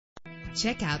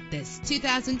Check out this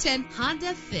 2010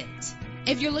 Honda Fit.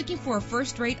 If you're looking for a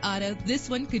first-rate auto, this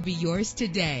one could be yours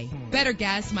today. Better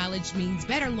gas mileage means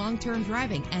better long-term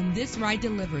driving, and this ride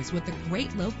delivers with a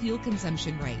great low fuel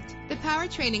consumption rate. The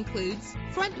powertrain includes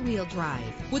front-wheel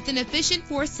drive with an efficient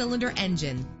 4-cylinder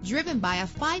engine driven by a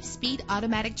 5-speed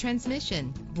automatic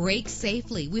transmission. Brake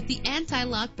safely with the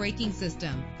anti-lock braking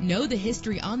system. Know the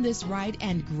history on this ride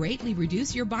and greatly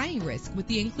reduce your buying risk with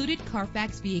the included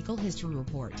Carfax Vehicle History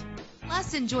Report.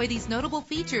 Plus, enjoy these notable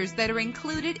features that are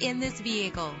included in this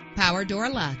vehicle: power door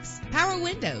locks, power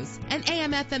windows, an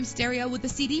AM/FM stereo with a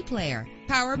CD player,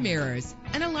 power mirrors,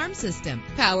 an alarm system,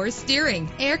 power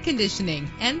steering, air conditioning.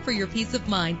 And for your peace of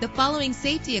mind, the following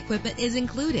safety equipment is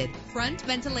included: front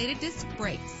ventilated disc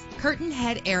brakes, curtain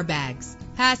head airbags,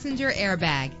 passenger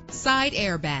airbag, side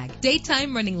airbag,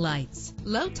 daytime running lights,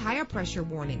 low tire pressure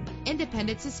warning,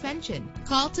 independent suspension.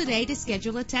 Call today to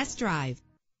schedule a test drive.